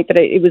the point that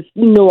it was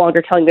no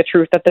longer telling the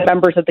truth, that the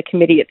members of the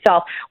committee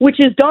itself, which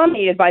is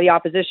dominated by the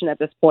opposition at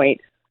this point,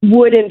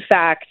 would in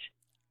fact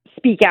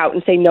speak out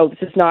and say, no, this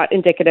is not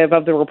indicative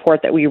of the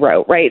report that we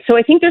wrote, right? So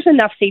I think there's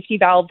enough safety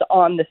valves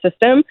on the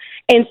system,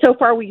 and so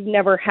far we've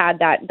never had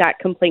that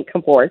complaint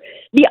come forward.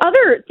 The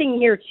other thing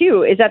here,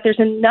 too, is that there's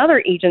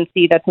another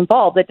agency that's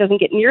involved that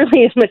doesn't get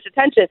nearly as much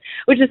attention,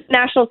 which is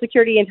National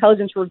Security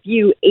Intelligence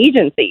Review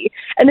Agency,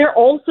 and they're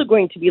also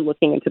going to be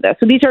looking into this.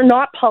 So these are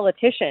not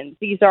politicians.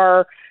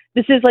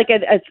 This is like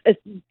a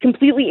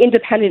completely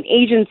independent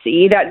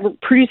agency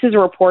that produces a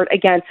report,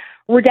 again,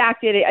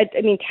 redacted.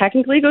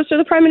 Technically it goes to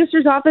the Prime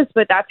Minister's office,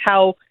 but that's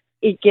how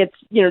it gets,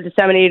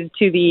 disseminated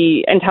to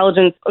the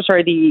intelligence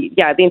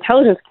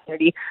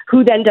community,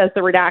 who then does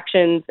the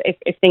redactions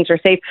if things are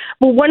safe.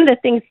 But one of the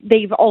things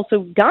they've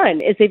also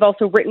done is they've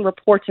also written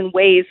reports in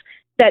ways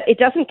that it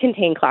doesn't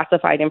contain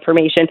classified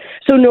information,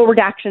 so no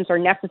redactions are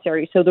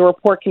necessary, so the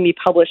report can be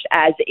published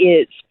as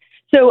is.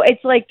 So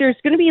it's like there's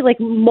going to be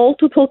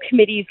multiple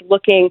committees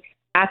looking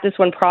at this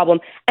one problem.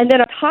 And then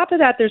on top of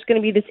that, there's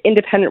going to be this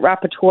independent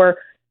rapporteur.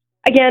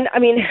 Again,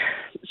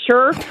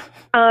 sure.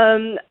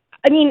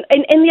 I mean,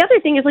 and the other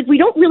thing is, like, we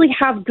don't really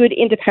have good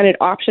independent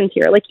options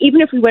here. Like,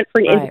 even if we went for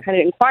an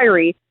independent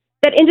inquiry,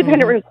 that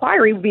independent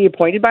inquiry would be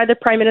appointed by the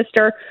Prime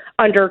Minister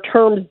under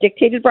terms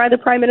dictated by the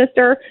Prime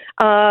Minister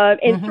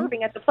and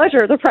serving at the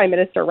pleasure of the Prime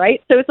Minister,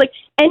 right? So it's like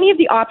any of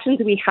the options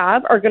we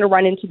have are going to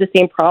run into the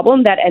same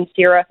problem that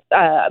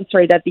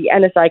that the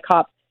NSI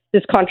COP,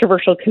 this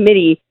controversial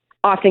committee,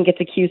 often gets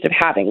accused of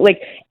having.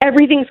 Like,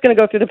 everything's going to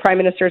go through the Prime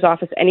Minister's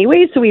office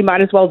anyway, so we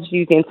might as well just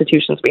use the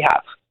institutions we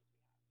have.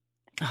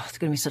 Oh, it's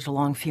going to be such a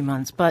long few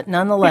months, but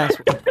nonetheless,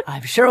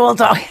 I'm sure we'll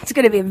talk. It's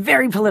going to be a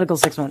very political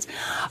 6 months.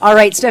 All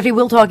right, Stephanie,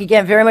 we'll talk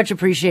again. Very much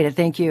appreciate it.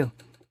 Thank you.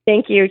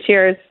 Thank you.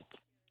 Cheers.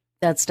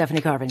 That's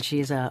Stephanie Carvin.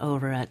 She's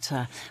over at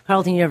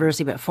Carleton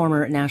University, but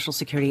former national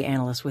security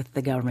analyst with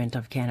the Government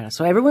of Canada.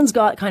 So everyone's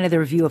got kind of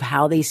their view of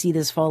how they see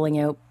this playing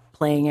out,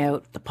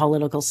 the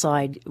political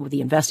side, the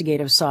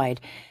investigative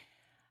side.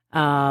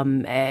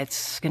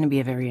 It's going to be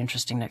a very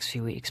interesting next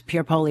few weeks.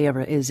 Pierre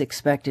Poilievre is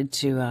expected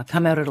to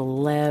come out at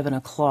 11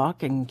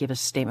 o'clock and give a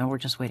statement. We're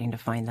just waiting to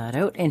find that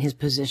out, and his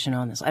position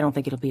on this. I don't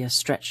think it'll be a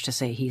stretch to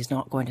say he's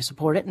not going to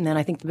support it. And then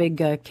I think the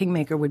big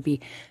kingmaker would be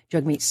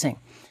Jagmeet Singh.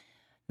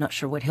 Not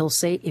sure what he'll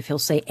say, if he'll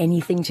say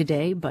anything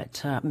today,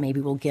 but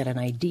maybe we'll get an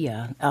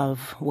idea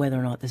of whether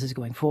or not this is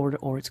going forward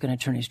or it's going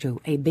to turn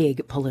into a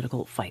big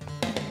political fight.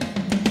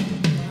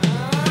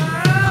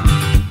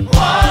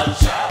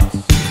 Watch out.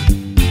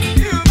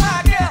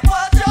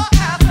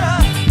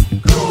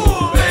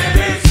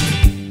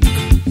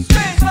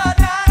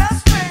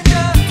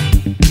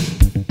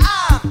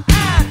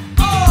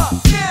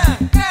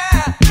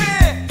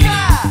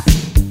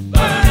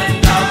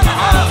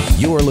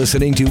 You're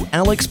listening to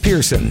Alex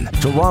Pearson,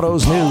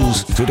 Toronto's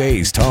News,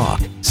 Today's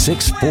Talk,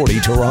 640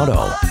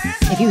 Toronto.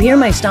 If you hear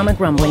my stomach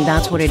rumbling,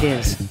 that's what it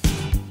is.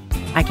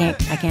 I can't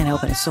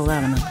help it. It's so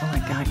loud. I'm like, oh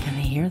my God, can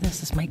they hear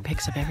this? This mic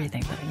picks up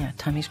everything. But yeah,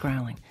 tummy's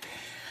growling.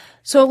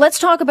 So let's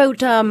talk about,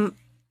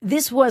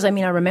 this was, I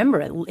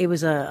remember it. It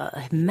was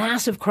a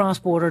massive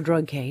cross-border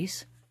drug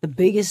case, the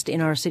biggest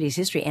in our city's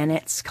history, and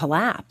it's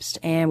collapsed.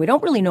 And we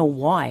don't really know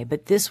why,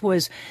 but this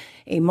was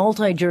a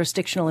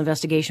multi-jurisdictional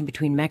investigation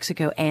between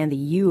Mexico and the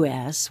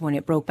U.S. when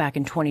it broke back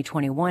in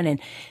 2021. And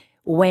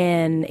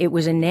when it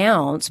was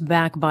announced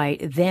back by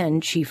then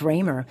Chief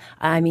Raymer,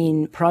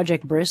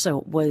 Project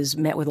Barissa was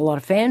met with a lot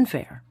of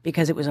fanfare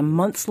because it was a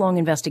months-long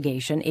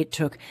investigation. It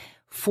took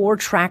 4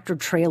 tractor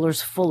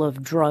trailers full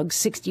of drugs,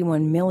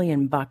 $61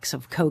 million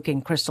of coke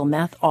and crystal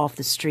meth off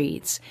the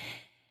streets,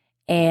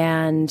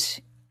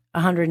 and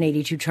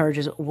 182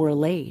 charges were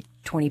laid,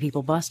 20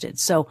 people busted.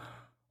 So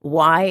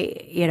why,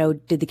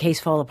 did the case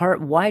fall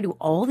apart? Why do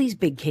all these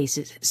big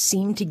cases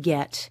seem to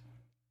get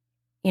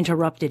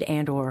interrupted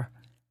and or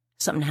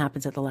something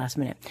happens at the last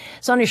minute?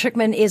 Sonia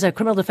Schickman is a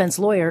criminal defense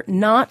lawyer,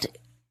 not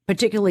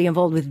particularly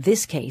involved with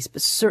this case,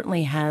 but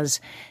certainly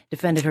has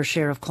defended her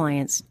share of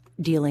clients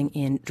dealing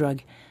in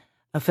drug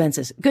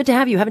offenses. Good to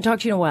have you. Haven't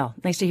talked to you in a while.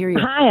 Nice to hear you.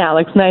 Hi,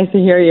 Alex. Nice to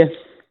hear you.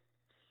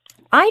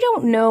 I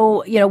don't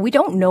know, we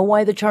don't know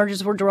why the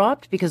charges were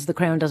dropped because the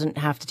Crown doesn't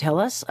have to tell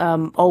us.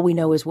 All we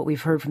know is what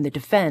we've heard from the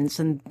defense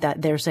and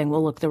that they're saying,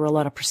 well, look, there were a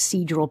lot of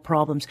procedural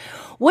problems.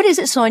 What is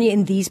it, Sonia,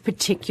 in these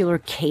particular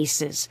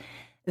cases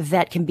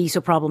that can be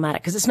so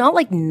problematic? Because it's not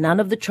like none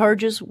of the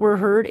charges were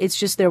heard. It's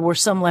just there were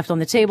some left on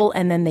the table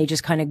and then they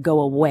just kind of go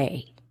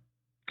away.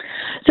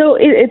 So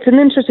it's an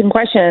interesting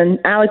question.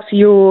 Alex,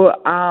 you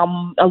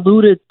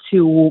alluded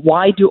to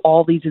why do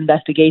all these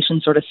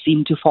investigations sort of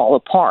seem to fall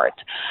apart?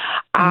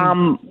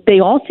 They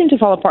all seem to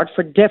fall apart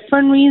for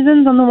different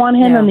reasons on the one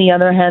hand, on the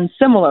other hand,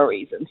 similar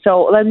reasons.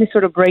 So let me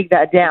sort of break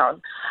that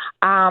down.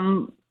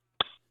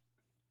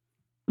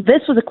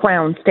 This was a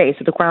Crown stay,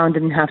 so the Crown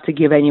didn't have to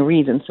give any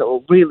reason.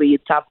 So really,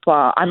 it's up.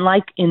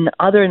 Unlike in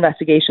other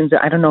investigations,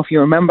 I don't know if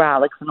you remember,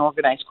 Alex, an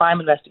organized crime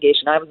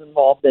investigation I was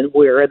involved in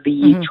where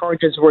the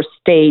charges were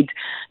stayed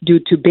due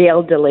to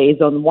bail delays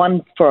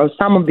for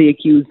some of the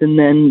accused, and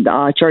then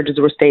charges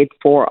were stayed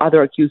for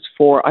other accused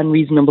for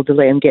unreasonable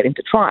delay in getting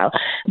to trial.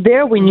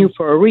 There we knew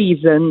for a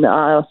reason,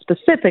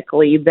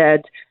 specifically,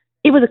 that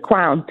it was a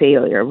Crown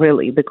failure,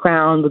 really. The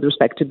Crown, with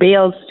respect to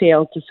bails,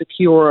 failed to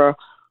secure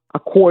a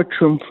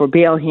courtroom for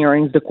bail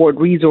hearings. The court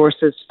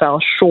resources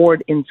fell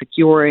short in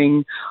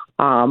securing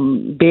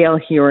bail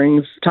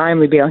hearings,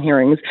 timely bail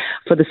hearings.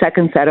 For the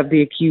second set of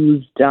the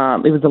accused,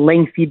 it was a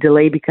lengthy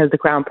delay because the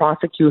Crown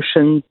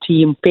prosecution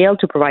team failed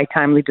to provide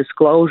timely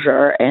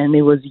disclosure, and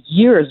it was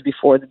years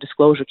before the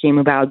disclosure came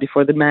about,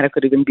 before the matter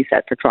could even be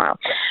set for trial.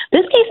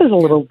 This case is a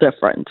little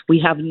different. We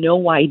have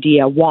no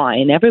idea why,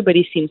 and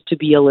everybody seems to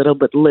be a little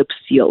bit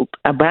lip-sealed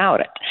about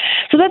it.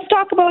 So let's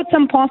talk about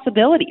some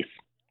possibilities.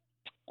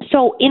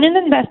 So in an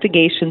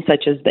investigation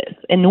such as this,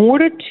 in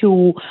order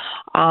to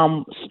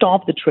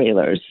stop the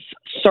trailers,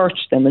 search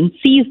them, and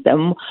seize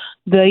them,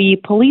 the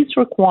police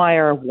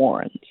require a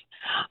warrant.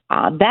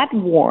 That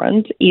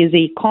warrant is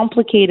a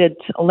complicated,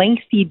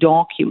 lengthy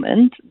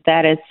document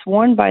that is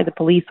sworn by the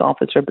police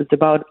officer, but it's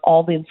about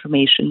all the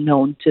information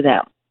known to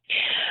them.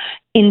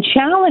 In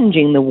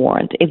challenging the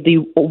warrant, if the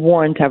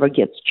warrant ever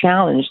gets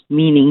challenged,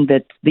 meaning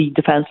that the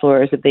defense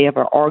lawyers, if they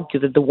ever argue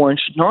that the warrant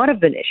should not have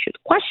been issued,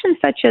 questions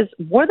such as,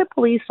 were the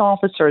police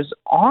officers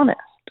honest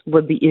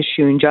with the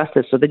issue in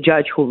justice, or the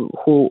judge who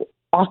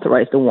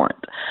authorized the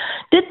warrant?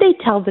 Did they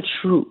tell the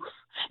truth?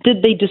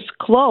 Did they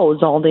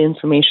disclose all the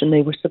information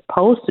they were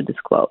supposed to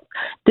disclose?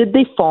 Did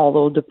they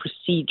follow the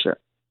procedure?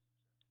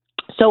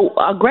 So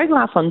Greg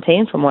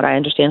LaFontaine, from what I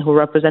understand, who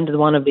represented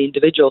one of the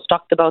individuals,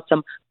 talked about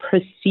some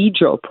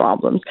procedural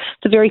problems.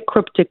 It's a very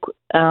cryptic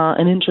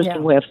and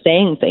interesting way of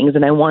saying things,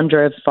 and I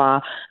wonder if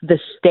the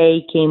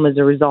stay came as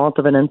a result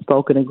of an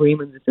unspoken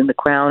agreement between the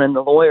Crown and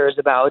the lawyers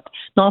about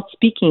not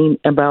speaking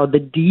about the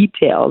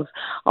details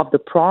of the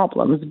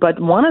problems. But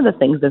one of the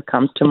things that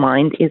comes to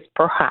mind is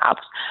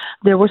perhaps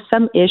there was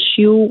some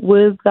issue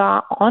with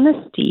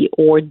honesty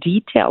or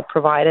detail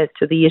provided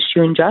to the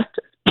issue in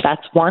justice.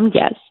 That's one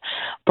guess.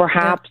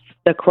 Perhaps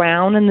the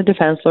Crown and the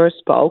defense lawyer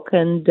spoke,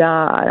 and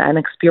an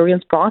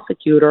experienced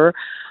prosecutor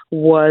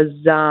was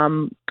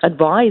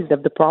advised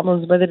of the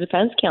problems by the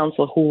defense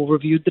counsel, who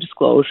reviewed the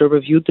disclosure,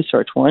 reviewed the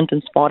search warrant,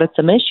 and spotted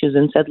some issues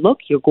and said, look,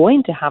 you're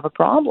going to have a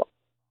problem.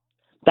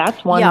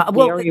 That's one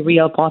very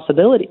real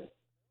possibility.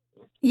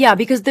 Yeah,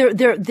 because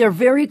they're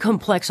very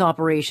complex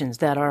operations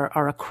that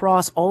are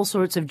across all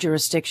sorts of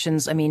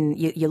jurisdictions. I mean,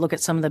 you look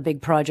at some of the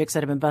big projects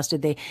that have been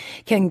busted, they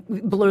can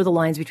blur the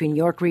lines between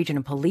York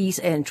Region Police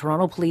and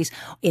Toronto Police.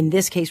 In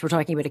this case, we're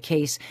talking about a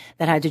case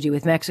that had to do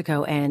with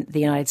Mexico and the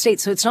United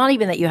States. So it's not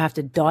even that you have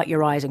to dot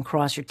your I's and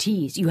cross your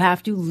T's. You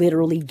have to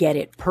literally get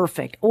it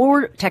perfect,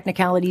 or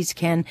technicalities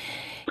can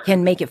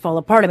make it fall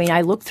apart. I mean,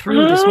 I looked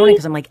through this morning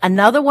because I'm like,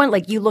 another one,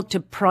 like you look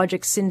to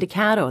Project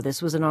Sindicato.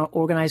 This was an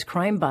organized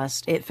crime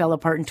bust. It fell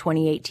apart in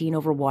 2018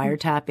 over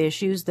wiretap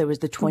issues. There was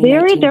the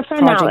 2019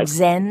 Project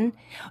Zen.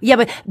 Yeah,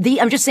 but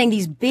I'm just saying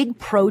these big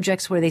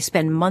projects where they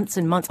spend months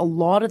and months, a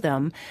lot of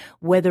them,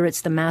 whether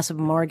it's the massive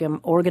amalgam,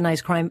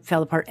 organized crime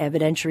fell apart,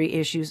 evidentiary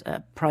issues,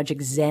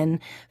 Project Zen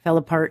fell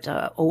apart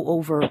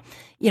over,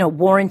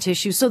 warrant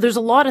issues. So there's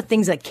a lot of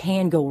things that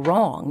can go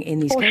wrong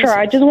in these cases. Sure.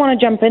 I just want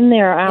to jump in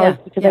there,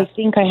 Alex, because I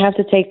think I have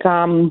to take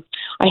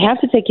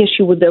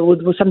issue with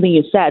something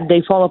you said.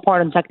 They fall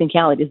apart on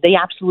technicalities. They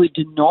absolutely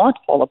do not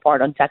fall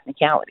apart on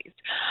technicalities.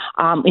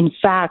 In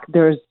fact,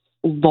 there's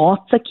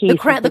lots of cases.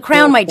 The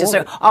Crown might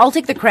disagree. I'll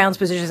take the Crown's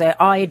position and say,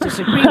 I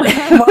disagree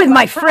with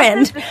my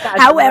friend.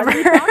 However,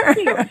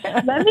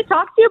 let me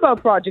talk to you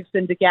about Project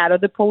Sindicato.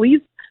 The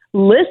police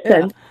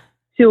listened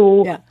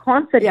to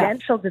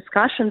confidential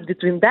discussions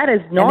between that is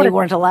not. And they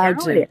weren't allowed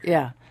to.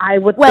 Yeah. I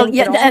would. Well,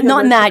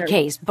 not in that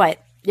case, but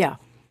yeah.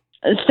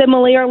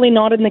 Similarly,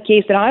 not in the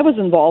case that I was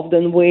involved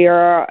in,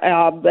 where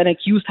an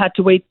accused had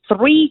to wait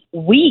 3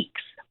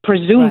 weeks,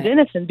 presumed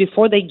innocent,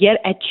 before they get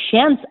a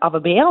chance of a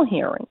bail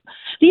hearing.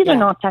 These are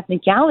not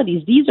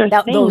technicalities. These are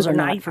things. Those are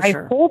not, for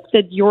sure. I hope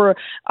that your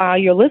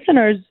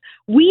listeners,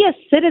 we as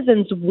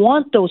citizens,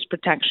 want those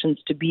protections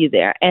to be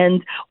there.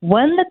 And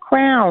when the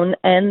Crown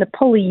and the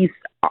police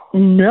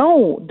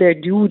know their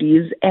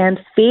duties and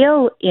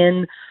fail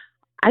in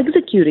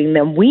executing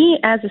them, we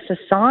as a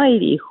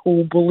society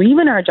who believe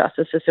in our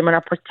justice system and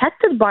are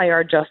protected by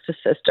our justice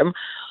system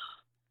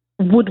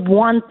would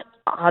want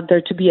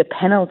there to be a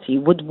penalty,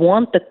 would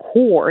want the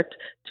court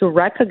to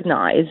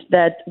recognize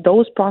that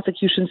those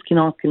prosecutions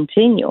cannot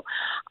continue.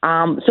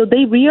 So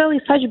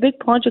such big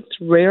projects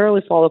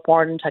rarely fall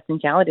apart in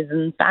technicalities.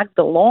 And in fact,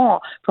 the law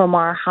from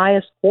our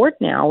highest court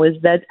now is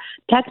that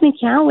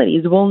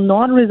technicalities will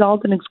not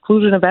result in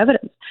exclusion of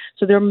evidence.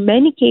 So there are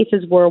many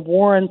cases where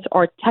warrants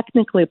are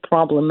technically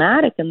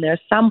problematic, and there are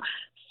some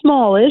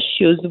small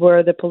issues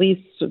where the police,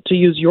 to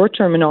use your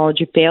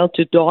terminology, fail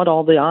to dot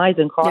all the I's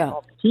and cross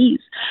all the T's.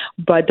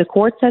 But the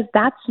court says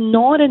that's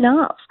not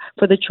enough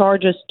for the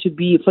charges to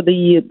be, for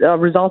the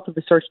results of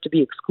the search to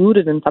be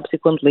excluded, and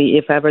subsequently,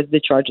 if ever, the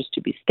charges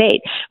to be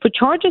stayed. For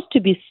charges to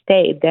be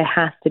stayed, there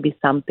has to be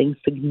something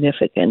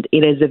significant.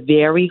 It is a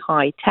very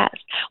high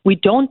test. We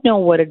don't know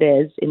what it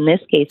is in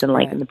this case, and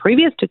like in the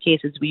previous two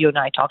cases, you and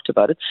I talked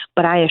about it,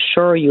 but I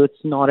assure you it's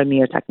not a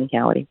mere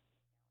technicality.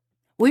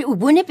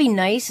 Wouldn't it be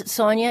nice,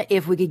 Sonia,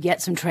 if we could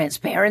get some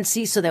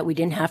transparency so that we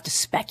didn't have to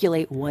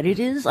speculate what it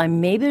is?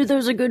 Maybe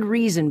there's a good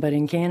reason, but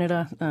in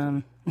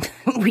Canada,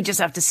 we just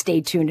have to stay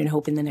tuned and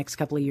hope in the next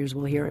couple of years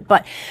we'll hear it.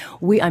 But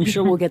I'm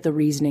sure we'll get the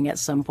reasoning at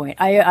some point.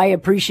 I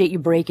appreciate you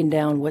breaking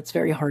down what's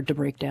very hard to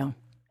break down.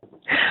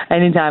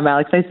 Anytime,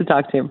 Alex. Nice to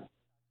talk to you.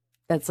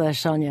 That's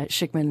Sonia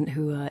Schickman,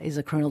 who is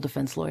a criminal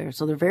defense lawyer.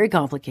 So they're very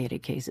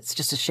complicated cases. It's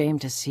just a shame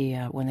to see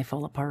when they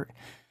fall apart.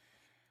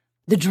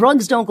 The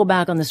drugs don't go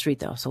back on the street,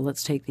 though, so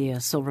let's take the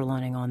silver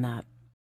lining on that.